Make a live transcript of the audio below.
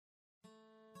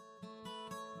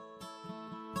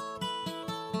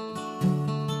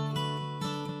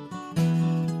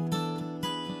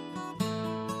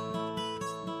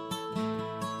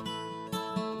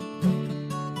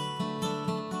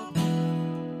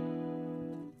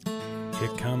Here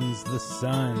comes the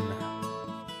sun.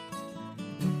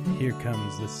 Here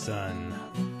comes the sun.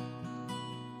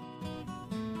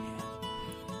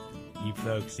 You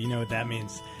folks, you know what that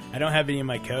means. I don't have any of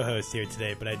my co-hosts here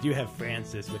today, but I do have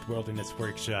Francis with Wilderness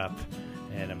Workshop,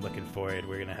 and I'm looking forward.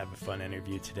 We're going to have a fun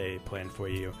interview today planned for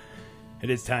you.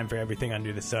 It is time for Everything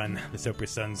Under the Sun, the Sopris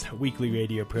Sun's weekly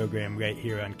radio program right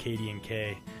here on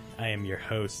KD&K. I am your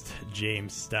host,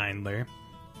 James Steinler.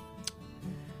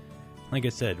 Like I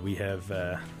said, we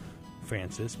have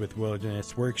Francis with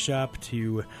Wilderness Workshop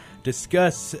to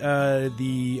discuss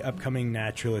the upcoming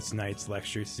Naturalist Nights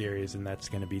lecture series, and that's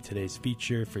going to be today's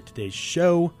feature for today's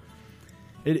show.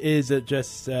 It is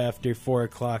just after 4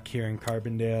 o'clock here in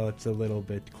Carbondale. It's a little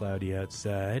bit cloudy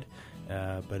outside,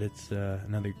 but it's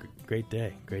another great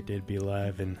day to be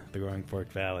alive in the Roaring Fork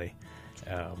Valley.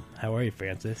 How are you,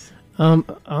 Francis?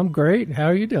 I'm great. How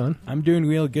are you doing? I'm doing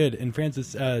real good. And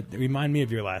Francis, remind me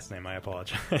of your last name. I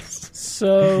apologize.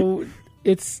 So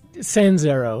it's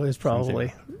Sanzero is probably.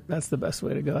 Sanzero. That's the best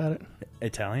way to go at it.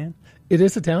 Italian? It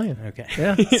is Italian. Okay.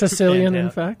 Yeah, Sicilian,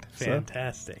 in fact.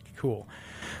 Fantastic. So. Cool.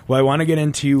 Well, I want to get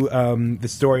into the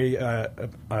story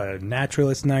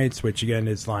Naturalist Nights, which, again,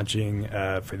 is launching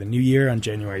for the new year on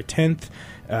January 10th.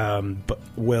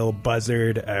 Will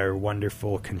Buzzard, our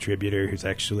wonderful contributor who's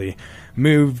actually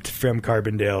moved from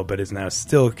Carbondale but is now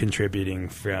still contributing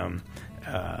from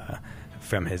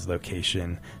his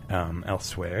location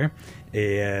elsewhere,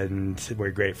 and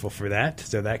we're grateful for that.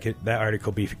 So that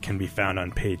article can be found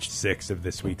on page 6 of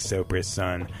this week's Sopris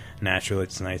Sun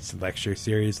Naturalist Nights lecture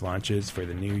series launches for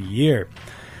the new year.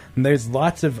 And there's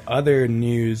lots of other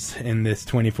news in this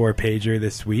 24-pager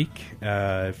this week.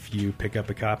 If you pick up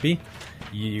a copy,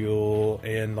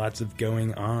 and lots of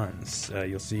going-ons.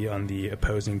 You'll see on the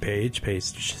opposing page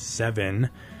 7,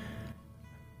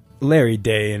 Larry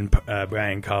Day and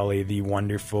Brian Colley, the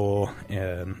wonderful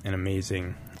and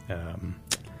amazing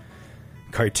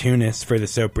cartoonists for the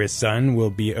Sopris Sun, will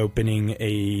be opening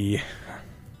a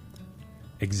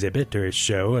exhibit or a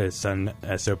show, a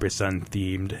Sopris Sun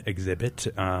themed exhibit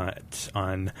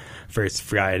on First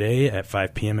Friday at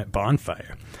 5 p.m. at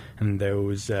Bonfire. And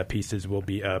those pieces will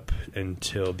be up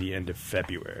until the end of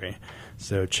February.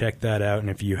 So check that out, and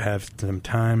if you have some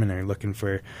time and are looking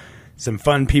for some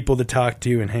fun people to talk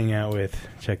to and hang out with,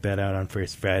 check that out on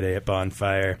First Friday at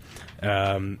Bonfire.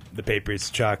 The paper's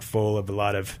chock full of a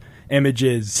lot of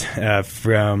images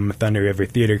from Thunder River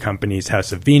Theater Company's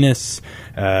House of Venus.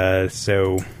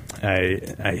 So I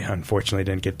unfortunately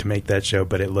didn't get to make that show,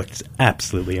 but it looked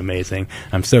absolutely amazing.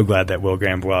 I'm so glad that Will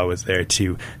Grambois was there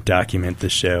to document the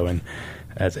show. And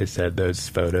as I said, those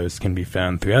photos can be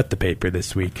found throughout the paper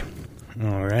this week.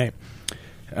 All right.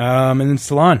 And then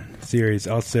Salon series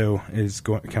also is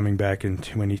coming back in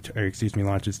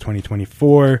launches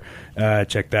 2024.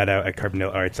 Check that out at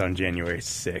Carbondale Arts on January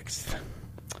 6th.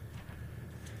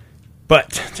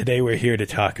 But today we're here to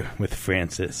talk with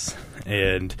Francis.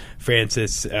 And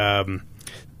Francis,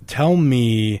 tell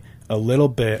me a little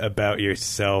bit about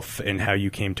yourself and how you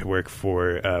came to work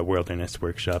for Wilderness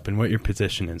Workshop and what your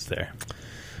position is there.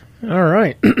 All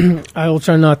right. I will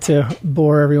try not to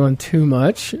bore everyone too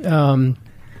much.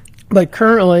 But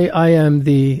currently, I am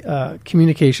the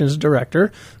communications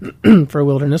director for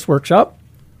Wilderness Workshop,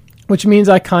 which means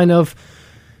I kind of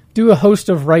do a host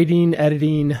of writing,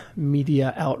 editing,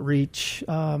 media outreach,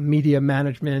 media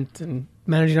management, and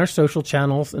managing our social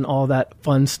channels and all that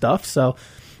fun stuff. So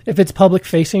if it's public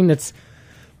facing,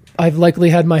 I've likely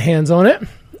had my hands on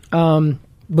it,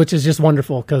 which is just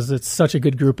wonderful because it's such a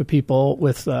good group of people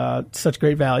with such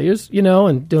great values,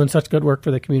 and doing such good work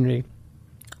for the community.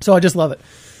 So I just love it.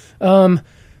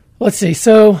 Let's see.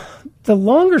 So the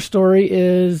longer story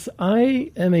is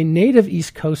I am a native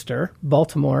East Coaster,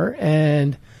 Baltimore,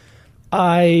 and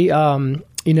I, I'm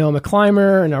a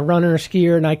climber and a runner, a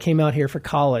skier, and I came out here for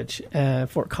college at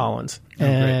Fort Collins. Oh,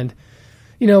 and,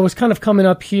 was kind of coming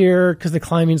up here because the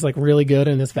climbing's like really good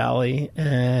in this valley,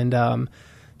 and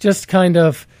just kind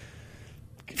of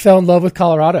fell in love with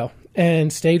Colorado.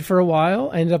 And stayed for a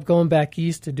while. I ended up going back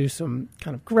east to do some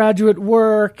kind of graduate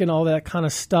work and all that kind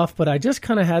of stuff. But I just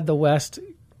kind of had the West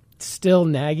still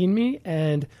nagging me.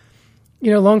 And,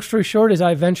 long story short is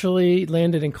I eventually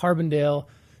landed in Carbondale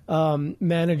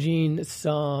managing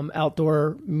some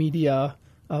outdoor media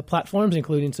platforms,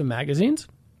 including some magazines.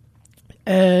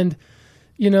 And,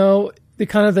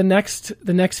 the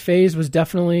next phase was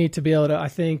definitely to be able to, I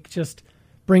think, just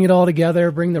bring it all together,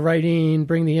 bring the writing,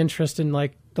 bring the interest in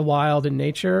like the wild and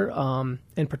nature,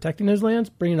 and protecting those lands,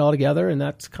 bring it all together. And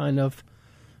that's kind of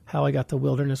how I got the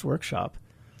Wilderness Workshop.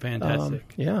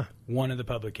 Fantastic. Yeah. One of the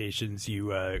publications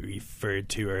you referred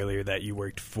to earlier that you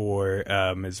worked for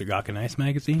is Rock and Ice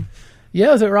magazine. Yeah,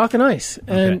 it was at Rock and Ice.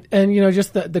 And, Okay. and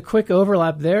just the quick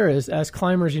overlap there is, as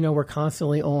climbers, we're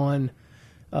constantly on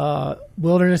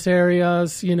wilderness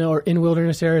areas, or in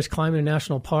wilderness areas, climbing in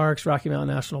national parks, Rocky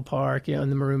Mountain National Park, in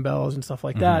the Maroon Bells and stuff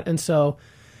like that. And so,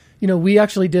 we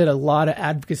actually did a lot of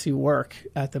advocacy work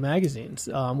at the magazines,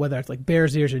 whether it's like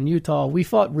Bears Ears in Utah. We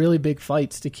fought really big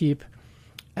fights to keep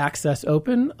access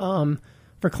open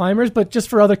for climbers, but just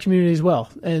for other communities as well.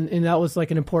 And that was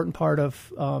like an important part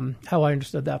of how I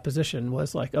understood that position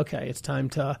was like, okay, it's time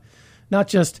to not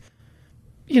just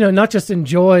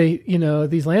enjoy,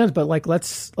 these lands, but like,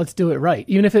 let's do it right.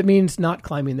 Even if it means not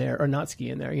climbing there or not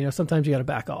skiing there, sometimes you got to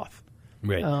back off.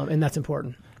 Right. And that's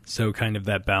important. So kind of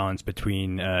that balance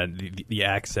between the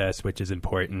access, which is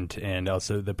important, and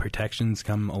also the protections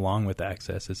come along with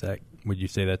access. Would you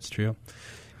say that's true?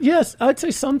 Yes, I'd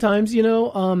say sometimes,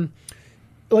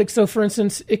 so for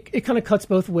instance, it kind of cuts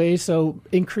both ways. So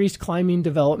increased climbing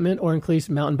development or increased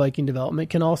mountain biking development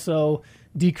can also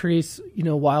decrease,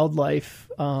 wildlife,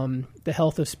 the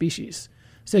health of species.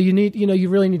 So you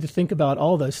really need to think about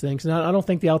all those things. And I don't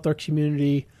think the outdoor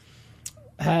community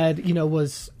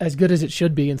was as good as it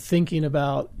should be in thinking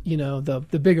about,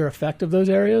 the bigger effect of those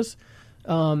areas.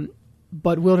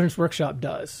 But Wilderness Workshop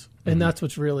does. And that's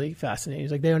what's really fascinating.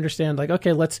 Is like they understand, like,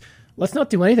 okay, let's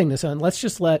not do anything this end. Let's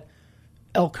just let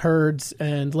elk herds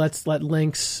and let's let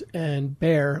lynx and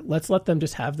bear, let's let them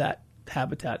just have that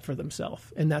habitat for themselves.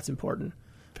 And that's important.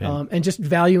 And just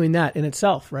valuing that in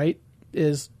itself, right,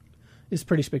 is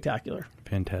pretty spectacular.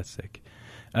 Fantastic.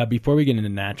 Before we get into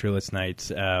Naturalist Nights,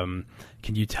 can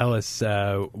you tell us,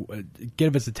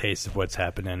 give us a taste of what's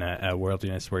happening at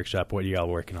Wilderness Workshop? What are y'all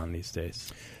working on these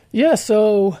days? Yeah,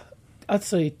 so I'd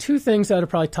say two things that are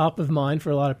probably top of mind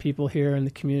for a lot of people here in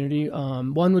the community.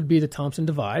 One would be the Thompson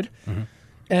Divide,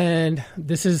 and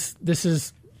this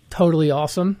is totally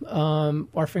awesome.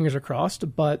 Our fingers are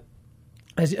crossed, but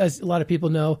as a lot of people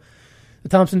know, the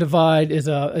Thompson Divide is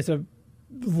a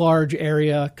large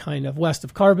area kind of west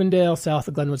of Carbondale, south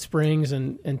of Glenwood Springs,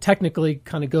 and technically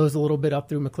kind of goes a little bit up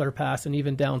through McClure Pass and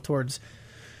even down towards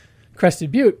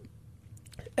Crested Butte.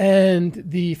 And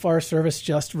the Forest Service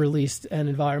just released an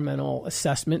environmental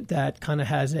assessment that kind of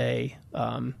has a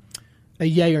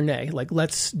yay or nay, like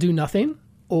let's do nothing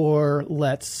or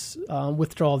let's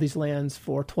withdraw these lands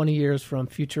for 20 years from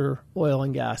future oil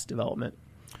and gas development.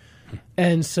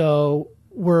 And so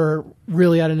we're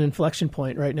really at an inflection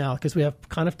point right now because we have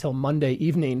kind of till Monday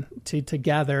evening to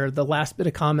gather the last bit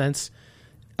of comments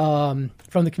from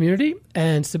the community,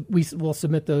 and we will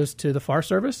submit those to the Forest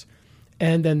Service.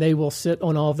 And then they will sit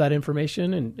on all of that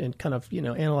information and kind of,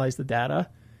 analyze the data,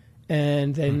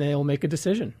 and then they'll make a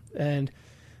decision. And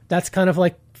that's kind of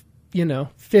like,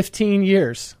 15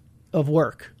 years of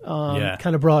work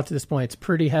kind of brought to this point. It's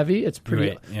pretty heavy. It's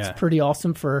pretty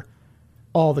awesome for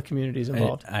all the communities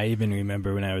involved. I even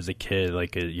remember when I was a kid,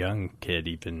 like a young kid,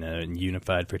 even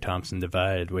Unified for Thompson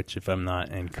Divide, which, if I'm not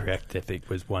incorrect, I think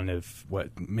was one of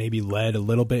what maybe led a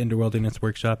little bit into Wilderness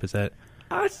Workshop. Is that?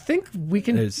 I think we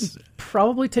can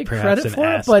probably take perhaps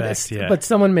credit for it, but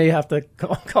someone may have to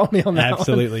call me on that.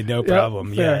 Absolutely, no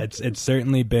problem. Yep, it's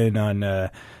certainly been on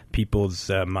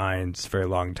people's minds for a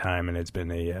long time, and it's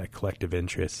been a collective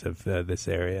interest of this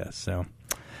area. So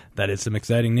that is some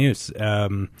exciting news.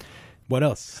 What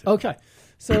else? Okay,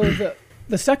 so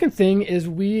the second thing is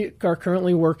we are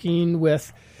currently working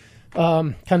with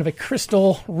kind of a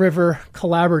Crystal River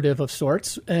collaborative of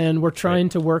sorts, and we're trying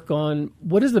to work on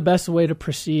what is the best way to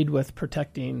proceed with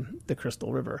protecting the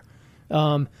Crystal River.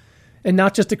 And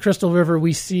not just the Crystal River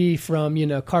we see from,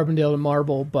 Carbondale to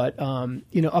Marble, but,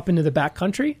 up into the back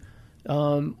country,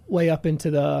 way up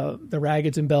into the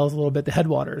Raggeds and Bells a little bit, the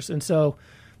headwaters. And so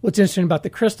what's interesting about the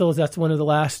Crystal is that's one of the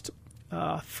last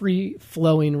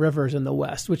free-flowing rivers in the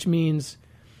West, which means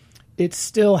it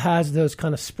still has those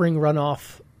kind of spring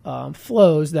runoff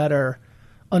flows that are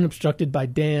unobstructed by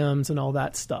dams and all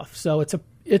that stuff. So it's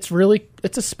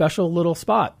a special little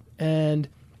spot, and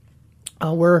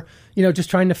we're just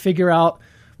trying to figure out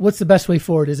what's the best way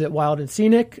forward. Is it wild and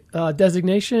scenic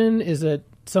designation? Is it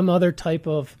some other type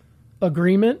of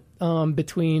agreement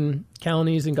between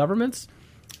counties and governments?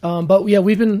 But yeah,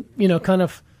 we've been kind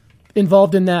of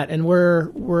involved in that, and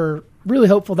we're really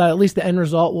hopeful that at least the end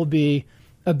result will be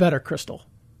a better Crystal.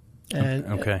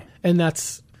 And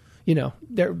that's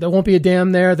there won't be a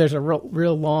dam there. There's a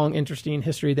real long, interesting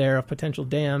history there of potential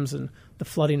dams and the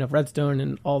flooding of Redstone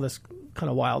and all this kind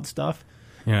of wild stuff.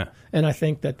 Yeah. And I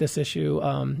think that this issue,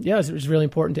 is really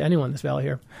important to anyone in this valley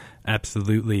here.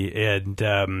 Absolutely. And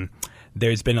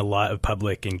there's been a lot of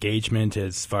public engagement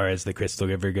as far as the Crystal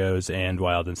River goes and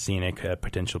wild and scenic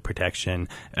potential protection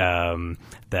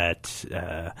that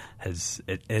has.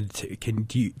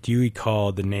 Do you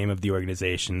recall the name of the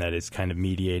organization that is kind of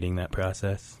mediating that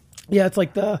process? Yeah, it's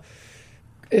like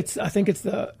it's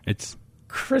a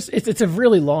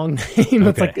really long name.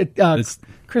 Okay. It's like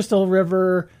Crystal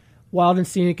River, Wild and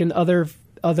Scenic, and other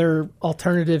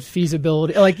alternative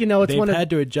feasibility. They've had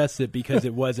to adjust it because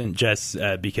it wasn't just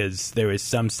because there was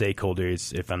some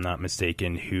stakeholders, if I'm not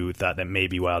mistaken, who thought that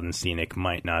maybe Wild and Scenic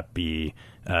might not be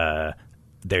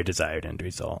their desired end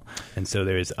result, and so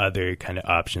there's other kind of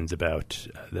options about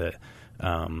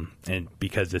and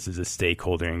because this is a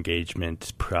stakeholder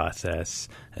engagement process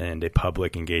and a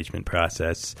public engagement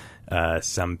process,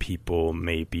 some people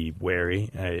may be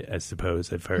wary, I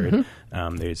suppose I've heard.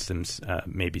 Mm-hmm. There's some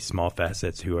maybe small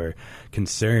facets who are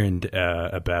concerned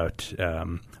about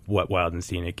what wild and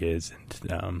scenic is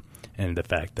and the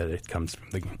fact that it comes from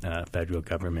the federal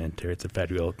government, or it's a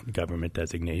federal government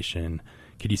designation.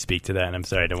 Could you speak to that? And I'm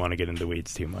sorry, I don't want to get into the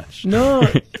weeds too much. No,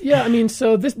 yeah, I mean,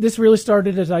 so this really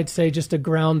started as, I'd say, just a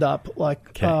ground up.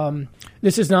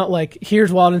 This is not like,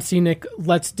 here's wild and scenic,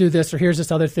 let's do this, or here's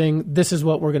this other thing, this is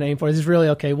what we're going to aim for. This is really,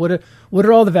 okay, what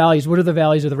are all the values? What are the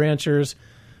values of the ranchers,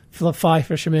 fly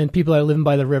fishermen, people that are living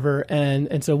by the river?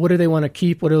 And so what do they want to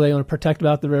keep? What do they want to protect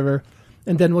about the river?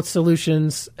 And then what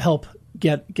solutions help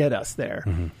get us there?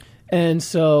 Mm-hmm. And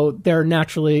so there are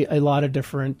naturally a lot of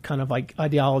different kind of like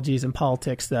ideologies and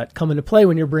politics that come into play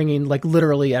when you're bringing like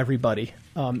literally everybody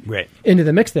into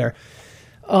the mix there.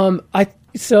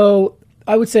 So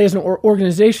I would say as an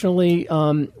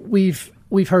organizationally,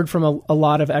 we've heard from a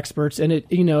lot of experts, and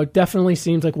it definitely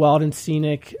seems like wild and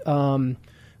scenic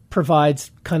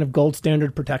provides kind of gold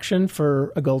standard protection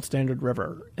for a gold standard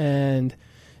river, and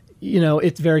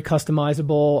it's very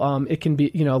customizable. It can be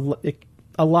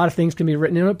a lot of things can be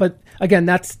written in it, but again,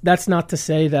 that's not to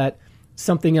say that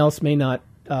something else may not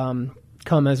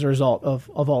come as a result of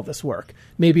all this work.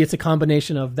 Maybe it's a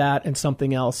combination of that and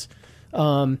something else.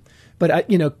 But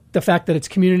the fact that it's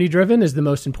community driven is the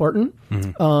most important.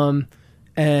 Mm-hmm.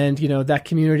 And that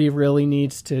community really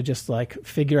needs to just like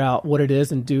figure out what it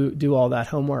is and do all that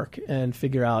homework and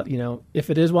figure out, if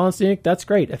it is wild and scenic, that's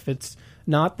great. If it's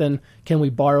not, then can we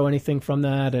borrow anything from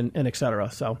that and et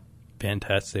cetera. So.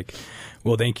 Fantastic.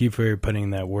 Well, thank you for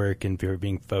putting that work and for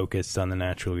being focused on the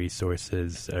natural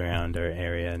resources around our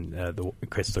area. And the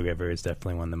Crystal River is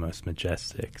definitely one of the most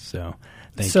majestic. So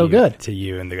thank you to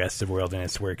you and the rest of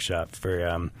Wilderness Workshop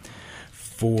for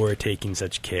taking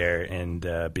such care and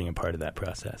being a part of that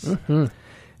process. Mm-hmm.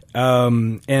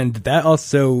 And that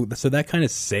also, so that kind of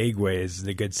segues,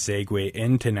 the good segue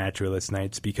into Naturalist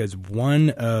Nights, because one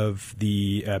of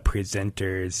the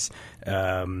presenters,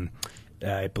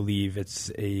 I believe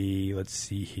it's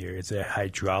it's a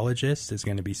hydrologist is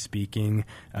going to be speaking,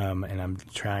 and I'm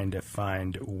trying to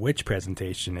find which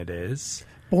presentation it is.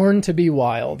 Born to be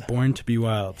Wild. Born to be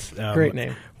Wild. Great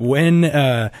name.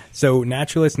 So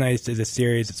Naturalist Nights is a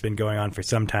series that's been going on for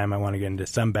some time. I want to get into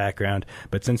some background,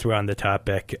 but since we're on the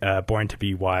topic, Born to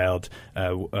be Wild,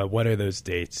 what are those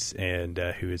dates, and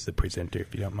who is the presenter,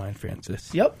 if you don't mind,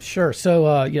 Francis? Yep, sure. So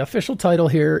official title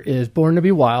here is Born to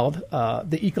be Wild,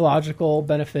 the Ecological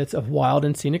Benefits of Wild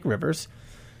and Scenic Rivers.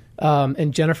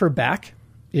 And Jennifer Back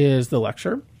is the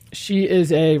lecturer. She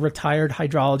is a retired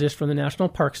hydrologist from the National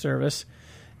Park Service,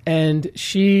 and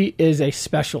she is a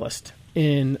specialist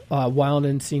in wild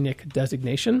and scenic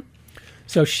designation.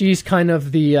 So she's kind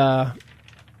of the,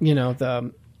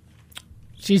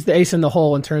 she's the ace in the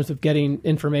hole in terms of getting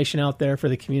information out there for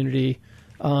the community.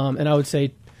 And I would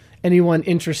say anyone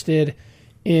interested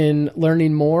in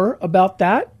learning more about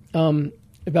that,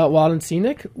 about wild and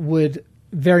scenic, would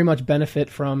very much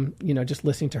benefit from, just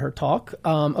listening to her talk.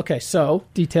 Okay, so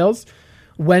details.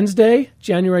 Wednesday,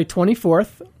 January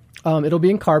 24th, it'll be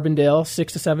in Carbondale,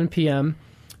 6 to 7 p.m.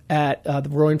 at the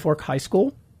Roaring Fork High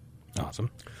School.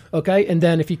 Awesome. Okay, and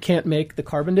then if you can't make the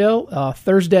Carbondale,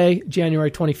 Thursday,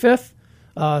 January 25th,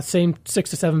 same 6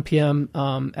 to 7 p.m.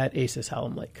 At ACES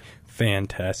Hallam Lake.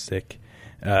 Fantastic.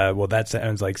 Well, that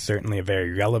sounds like certainly a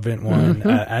very relevant one, mm-hmm.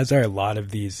 As are a lot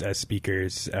of these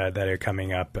speakers that are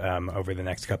coming up over the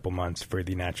next couple months for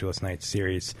the Naturalist Nights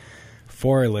series.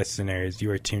 For our listeners,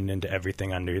 you are tuned into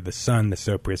Everything Under the Sun, the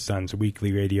Sopris Sun's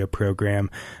weekly radio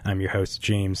program. I'm your host,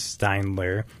 James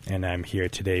Steinler, and I'm here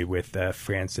today with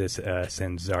Francis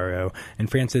Sanzaro.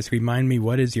 And Francis, remind me,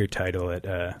 what is your title at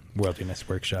Wilderness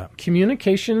Workshop?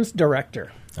 Communications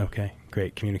Director. Okay,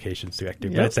 great. Communications Director.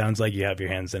 Yep. But it sounds like you have your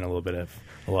hands in a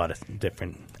lot of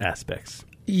different aspects.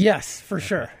 Yes, for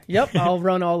sure. Yep, I'll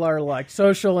run all our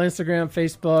social, Instagram,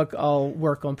 Facebook. I'll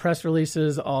work on press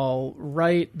releases. I'll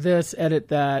write this, edit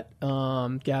that,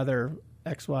 gather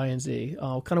X, Y, and Z.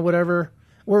 Kind of whatever.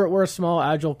 We're a small,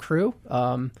 agile crew,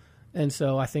 and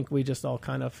so I think we just all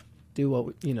kind of do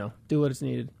what is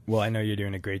needed. Well, I know you're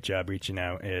doing a great job reaching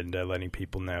out and letting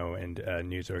people know, and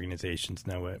news organizations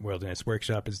know what Wilderness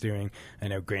Workshop is doing. I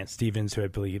know Grant Stevens, who I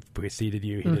believe preceded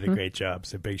you, he did a great job.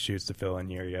 So big shoes to fill,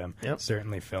 and you're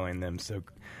certainly filling them. So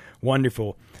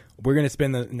wonderful. We're going to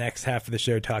spend the next half of the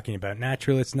show talking about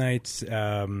Naturalist Nights.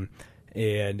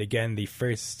 And again, the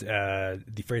first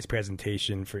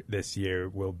presentation for this year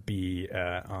will be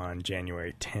on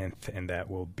January 10th, and that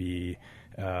will be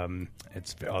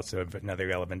it's also another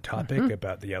relevant topic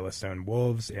about the Yellowstone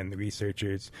wolves and the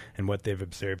researchers and what they've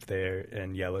observed there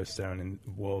in Yellowstone and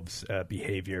wolves'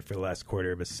 behavior for the last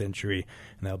quarter of a century,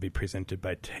 and that'll be presented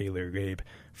by Taylor Rabe.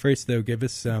 First, though, give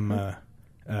us some.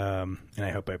 And I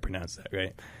hope I pronounced that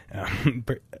right.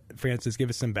 Francis, give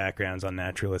us some backgrounds on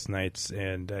Naturalist Nights,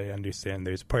 and I understand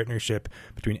there's a partnership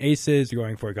between ACES,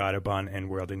 Going for Audubon, and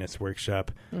Wilderness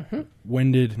Workshop.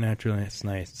 When did Naturalist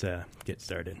Nights get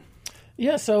started?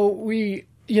 Yeah, so I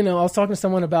was talking to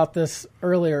someone about this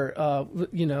earlier.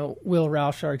 Will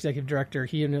Rausch, our executive director,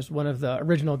 he was one of the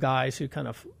original guys who kind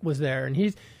of was there, and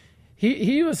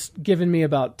he was giving me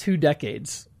about 2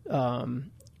 decades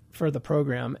for the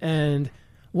program. And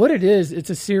what it is, it's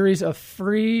a series of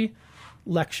free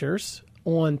lectures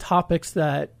on topics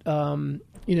that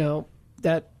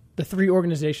that the 3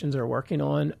 organizations are working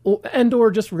on,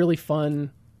 or just really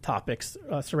fun topics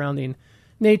surrounding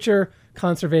nature,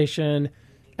 conservation,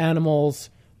 animals,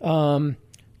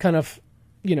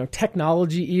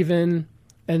 technology even.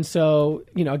 And so,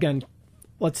 again,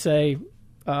 let's say,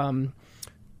 2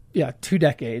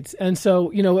 decades. And so,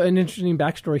 an interesting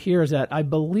backstory here is that I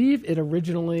believe it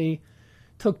originally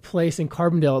took place in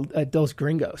Carbondale at Dos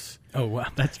Gringos. Oh, wow.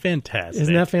 That's fantastic.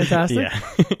 Isn't that fantastic? Yeah.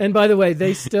 And by the way,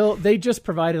 they just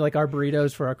provided our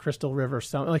burritos for our Crystal River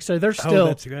Summit. So they're still,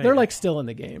 that's right. they're still in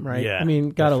the game, right? Yeah, I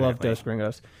mean, gotta love Dos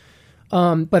Gringos.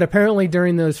 But apparently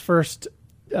during those first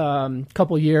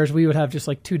couple years, we would have just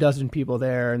 24 people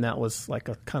there, and that was a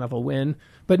kind of a win.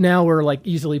 But now we're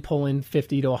easily pulling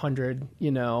 50 to 100,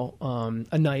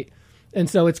 a night. And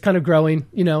so it's kind of growing.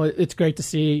 It's great to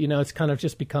see. It's kind of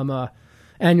just become a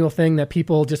annual thing that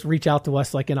people just reach out to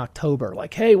us in October,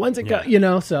 hey, when's it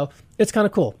go? So it's kind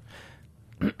of cool.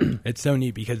 It's so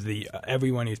neat because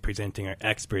everyone who's presenting are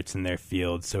experts in their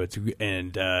field. So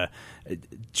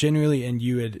generally, and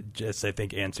you had just, I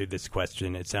think, answered this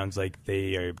question. It sounds like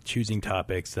they are choosing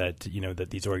topics that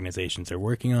that these organizations are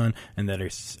working on and that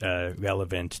are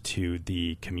relevant to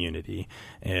the community.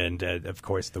 And of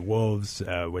course, the wolves,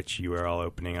 which you are all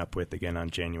opening up with again on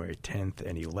January 10th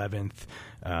and 11th.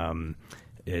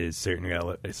 Is certainly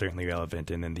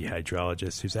relevant. And then the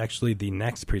hydrologist, who's actually the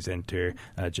next presenter,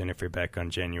 Jennifer Beck,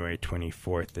 on January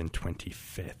 24th and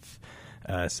 25th.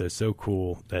 So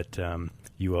cool that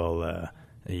you all, I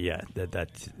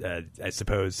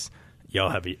suppose y'all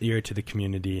have an ear to the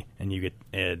community, and you get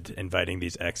inviting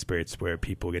these experts where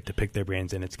people get to pick their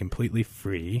brains, and it's completely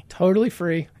free. Totally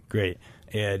free. Great.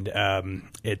 And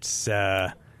it's...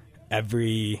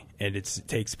 it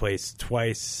takes place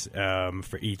twice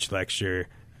for each lecture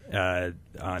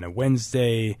on a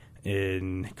Wednesday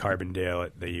in Carbondale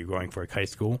at the Roaring Fork High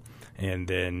School. And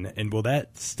will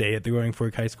that stay at the Roaring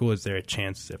Fork High School? Is there a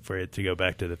chance for it to go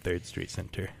back to the 3rd Street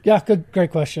Center? Yeah,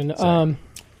 great question.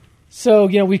 So,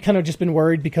 we kind of just been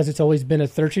worried because it's always been a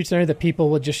 3rd Street Center that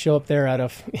people would just show up there out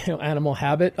of animal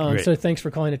habit. So thanks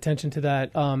for calling attention to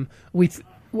that.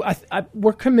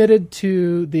 We're committed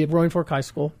to the Roaring Fork High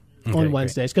School on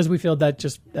Wednesdays because we feel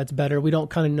that's better. We don't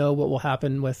kind of know what will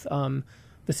happen with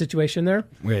the situation there.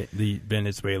 Right, the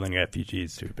Venezuelan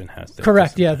refugees who've been housed there.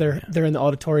 Correct. Yeah, they're in the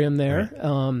auditorium there,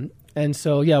 right. And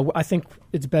so I think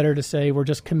it's better to say we're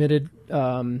just committed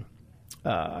to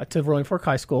Roaring Fork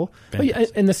High School. But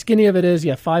and the skinny of it is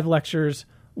 5 lectures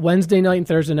Wednesday night and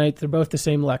Thursday night. They're both the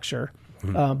same lecture,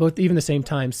 both even the same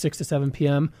time, 6 to 7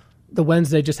 p.m. The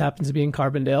Wednesday just happens to be in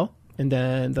Carbondale. And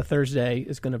then the Thursday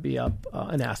is going to be up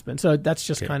in Aspen. So that's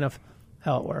just kind of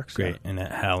how it works. Great. And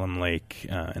at Hallam Lake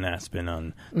in Aspen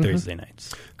on Thursday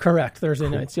nights. Correct. Thursday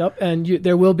nights. Yep. And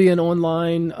there will be an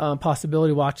online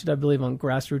possibility to watch it, I believe, on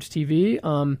Grassroots TV.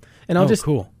 And I'll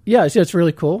cool. Yeah, it's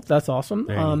really cool. That's awesome.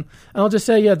 And I'll just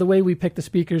say, the way we pick the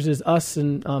speakers is us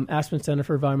and Aspen Center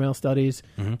for Environmental Studies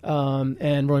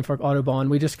and Roaring Fork Audubon.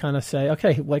 We just kind of say,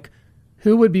 okay,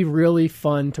 who would be really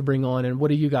fun to bring on, and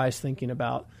what are you guys thinking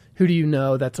about? Who do you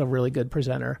know that's a really good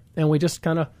presenter? And we just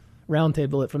kind of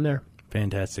roundtable it from there.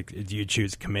 Fantastic. Do you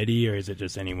choose committee, or is it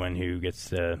just anyone who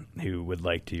who would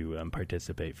like to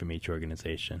participate from each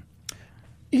organization?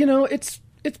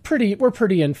 We're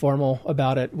pretty informal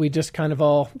about it. We just kind of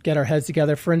all get our heads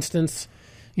together. For instance,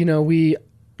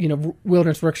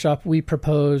 Wilderness Workshop, we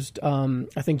proposed,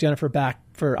 I think Jennifer back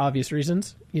for obvious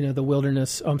reasons, the wild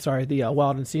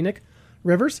and scenic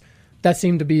rivers. That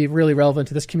seemed to be really relevant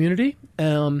to this community.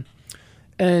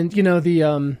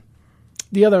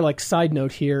 The other side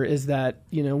note here is that,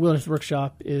 Wilderness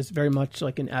Workshop is very much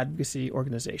like an advocacy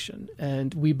organization.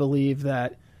 And we believe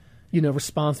that,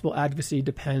 responsible advocacy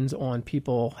depends on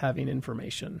people having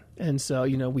information. And so,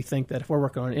 we think that if we're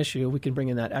working on an issue, we can bring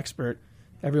in that expert.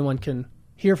 Everyone can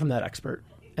hear from that expert.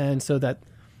 And so that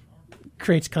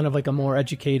creates kind of like a more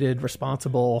educated,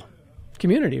 responsible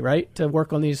community, right? To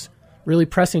work on these really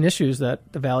pressing issues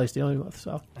that the Valley's dealing with.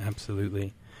 So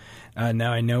absolutely.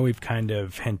 Now, I know we've kind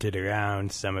of hinted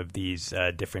around some of these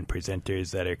different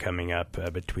presenters that are coming up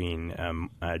between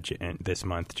this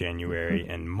month, January,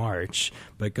 and March.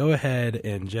 But go ahead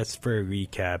and just for a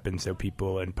recap, and so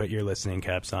people, and put your listening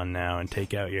caps on now and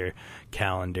take out your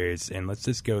calendars, and let's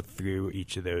just go through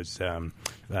each of those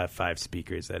 5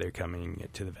 speakers that are coming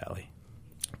to the Valley.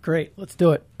 Great. Let's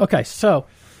do it. Okay, so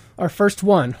our first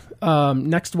one,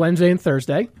 next Wednesday and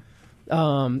Thursday,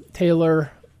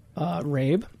 Taylor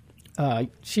Rabe.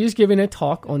 She's giving a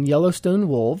talk on Yellowstone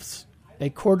wolves, a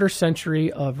quarter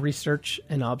century of research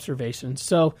and observation.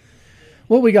 So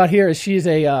what we got here is she's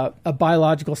a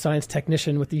biological science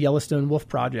technician with the Yellowstone Wolf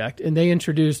Project, and they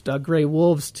introduced gray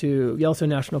wolves to Yellowstone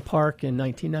National Park in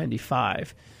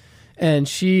 1995. And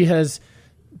she has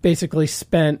basically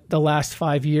spent the last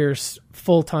 5 years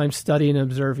full-time studying and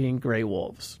observing gray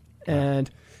wolves.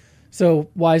 And so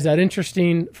why is that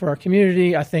interesting for our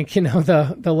community? I think,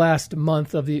 the last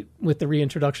month with the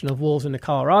reintroduction of wolves into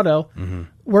Colorado,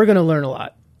 we're going to learn a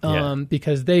lot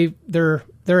because they're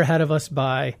ahead of us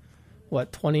by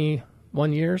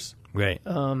 21 years. Right.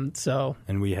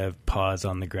 And we have paws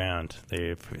on the ground.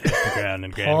 They've hit the ground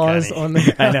in Grand paws County. On the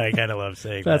ground. I know, I kind of love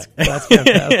saying that's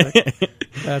fantastic.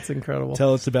 That's incredible.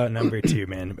 Tell us about number 2,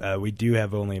 man. We do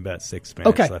have only about 6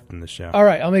 minutes left in the show. All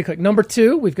right, I'll make it quick. Number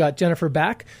 2, we've got Jennifer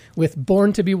Back with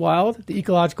Born to be Wild, the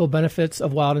Ecological Benefits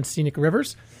of Wild and Scenic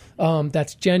Rivers.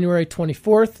 That's January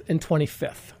 24th and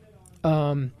 25th.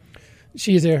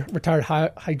 She is a retired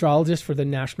hydrologist for the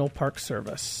National Park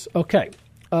Service. Okay.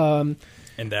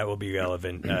 And that will be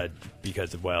relevant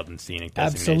because of wild and scenic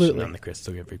designation on the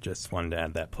Crystal River. Just wanted to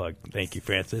add that plug. Thank you,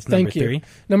 Francis. Number 3.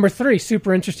 Number 3,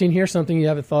 super interesting here, something you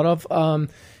haven't thought of,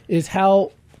 is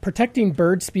how protecting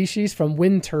bird species from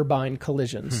wind turbine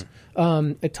collisions.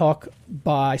 A talk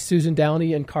by Susan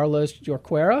Downey and Carlos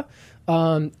Jorquera.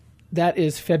 That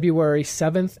is February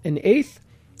 7th and 8th,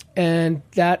 and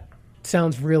that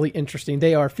sounds really interesting.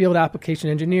 They are field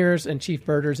application engineers and chief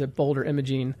birders at Boulder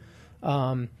Imaging.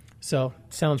 So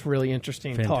sounds really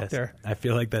interesting. Fantastic. Talk there. I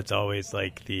feel like that's always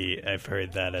I've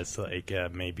heard that as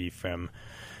maybe from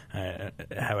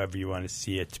however you want to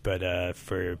see it, but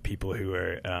for people who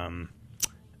are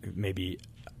maybe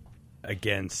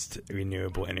against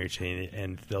renewable energy,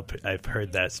 and I've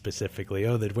heard that specifically,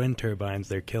 the wind turbines,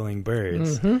 they're killing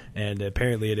birds, and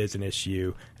apparently it is an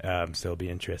issue, so it'll be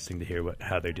interesting to hear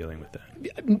how they're dealing with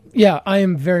that. Yeah, I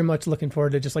am very much looking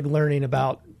forward to just learning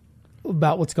about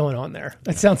what's going on there.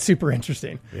 That sounds super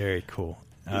interesting. Very cool.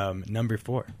 Number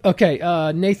 4. Okay,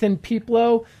 Nathan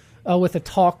Peplow with a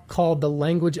talk called The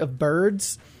Language of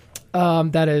Birds.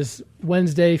 That is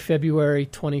Wednesday, February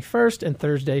 21st and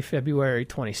Thursday, February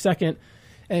 22nd.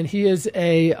 And he is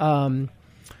a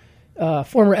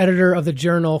former editor of the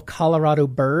journal Colorado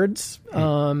Birds.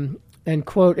 And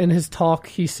quote, in his talk,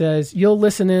 he says, "You'll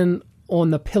listen in on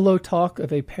the pillow talk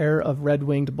of a pair of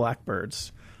red-winged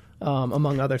blackbirds."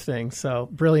 Among other things. So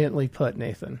brilliantly put,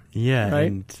 Nathan. Yeah,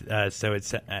 right? And so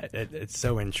it's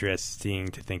so interesting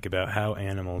to think about how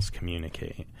animals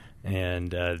communicate,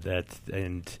 and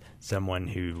and someone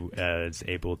who is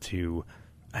able to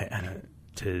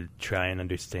to try and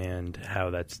understand how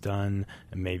that's done,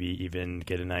 and maybe even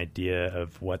get an idea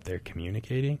of what they're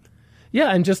communicating. Yeah,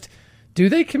 and just do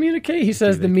they communicate? He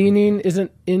says the meaning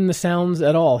isn't in the sounds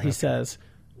at all. He says.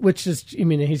 Which is,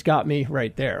 he's got me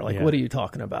right there. What are you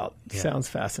talking about? Yeah. Sounds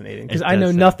fascinating. Because I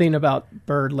know nothing about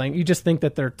bird language. You just think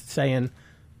that they're saying,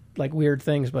 weird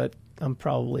things, but I'm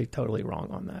probably totally wrong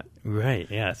on that. Right,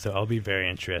 yeah. So I'll be very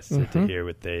interested to hear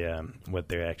what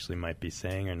they actually might be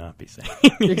saying or not be saying.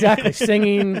 Exactly.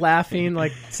 Singing, laughing,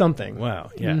 something. Wow,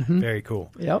 yeah. Very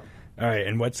cool. Yep. All right,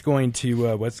 and what's going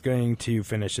to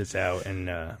finish us out in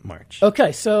March?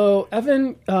 Okay, so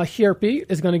Evan Hierpe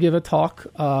is going to give a talk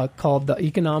called "The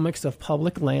Economics of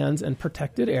Public Lands and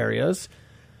Protected Areas,"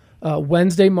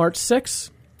 Wednesday, March 6th,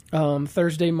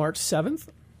 Thursday, March 7th,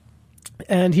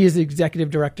 and he is the executive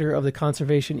director of the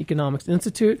Conservation Economics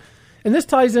Institute. And this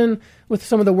ties in with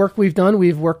some of the work we've done.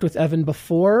 We've worked with Evan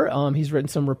before. He's written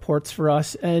some reports for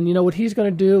us, and what he's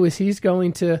going to do is he's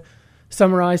going to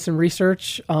summarize some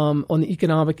research on the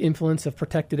economic influence of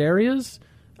protected areas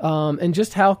and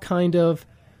just how kind of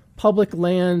public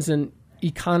lands and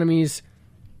economies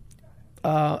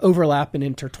overlap and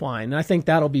intertwine. And I think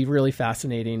that'll be really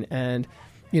fascinating. And,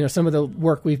 some of the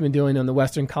work we've been doing on the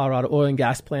Western Colorado Oil and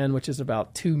Gas Plan, which is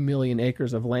about 2 million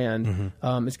acres of land,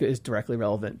 is directly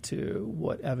relevant to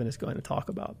what Evan is going to talk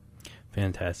about.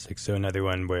 Fantastic. So another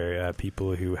one where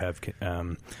people who have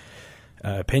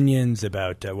opinions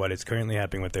about what is currently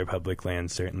happening with their public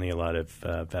lands, certainly a lot of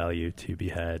value to be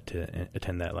had to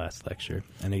attend that last lecture.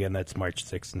 And again, that's March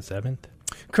 6th and 7th?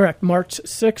 Correct. March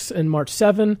 6th and March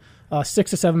 7th,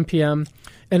 6 to 7 p.m.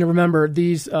 And remember,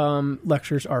 these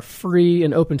lectures are free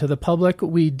and open to the public.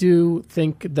 We do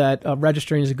think that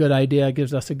registering is a good idea. It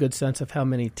gives us a good sense of how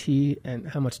much tea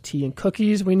and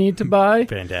cookies we need to buy.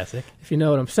 Fantastic. If you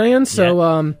know what I'm saying.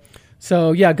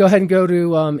 So, yeah. Go ahead and go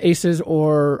to ACES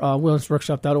or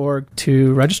wildernessworkshop.org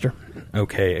to register.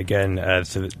 Okay, again,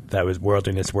 so that was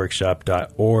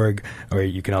wildernessworkshop.org, or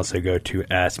you can also go to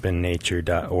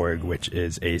aspennature.org, which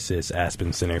is ACES,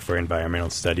 Aspen Center for Environmental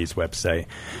Studies website.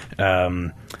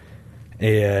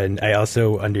 And I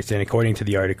also understand, according to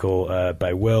the article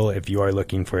by Will, if you are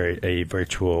looking for a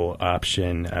virtual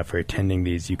option for attending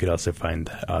these, you could also find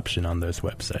that option on those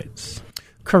websites.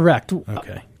 Correct.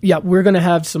 Okay. Yeah, we're going to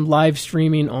have some live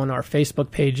streaming on our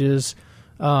Facebook pages,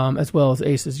 as well as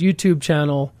ACES YouTube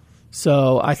channel.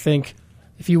 So I think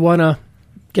if you want to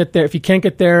get there, if you can't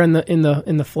get there in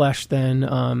the flesh, then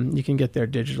you can get there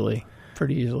digitally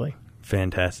pretty easily.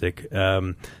 Fantastic.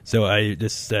 So I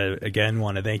just, again,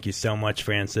 want to thank you so much,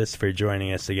 Francis, for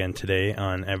joining us again today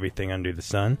on Everything Under the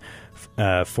Sun.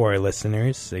 For our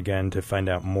listeners, again, to find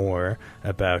out more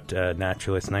about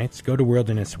Naturalist Nights, go to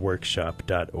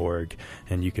wildernessworkshop.org,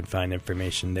 and you can find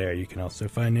information there. You can also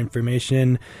find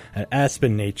information at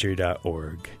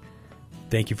aspennature.org.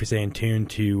 Thank you for staying tuned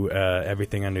to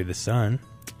Everything Under the Sun.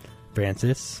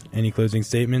 Francis, any closing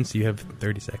statements? You have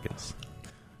 30 seconds.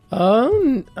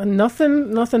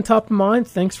 Nothing top of mind.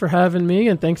 Thanks for having me,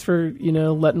 and thanks for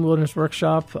letting Wilderness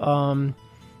Workshop have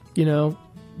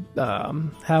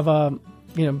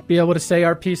be able to say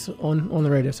our piece on the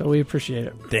radio. So we appreciate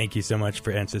it. Thank you so much,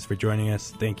 Francis, for joining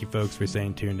us. Thank you, folks, for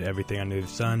staying tuned to Everything Under the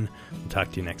Sun. We'll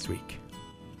talk to you next week.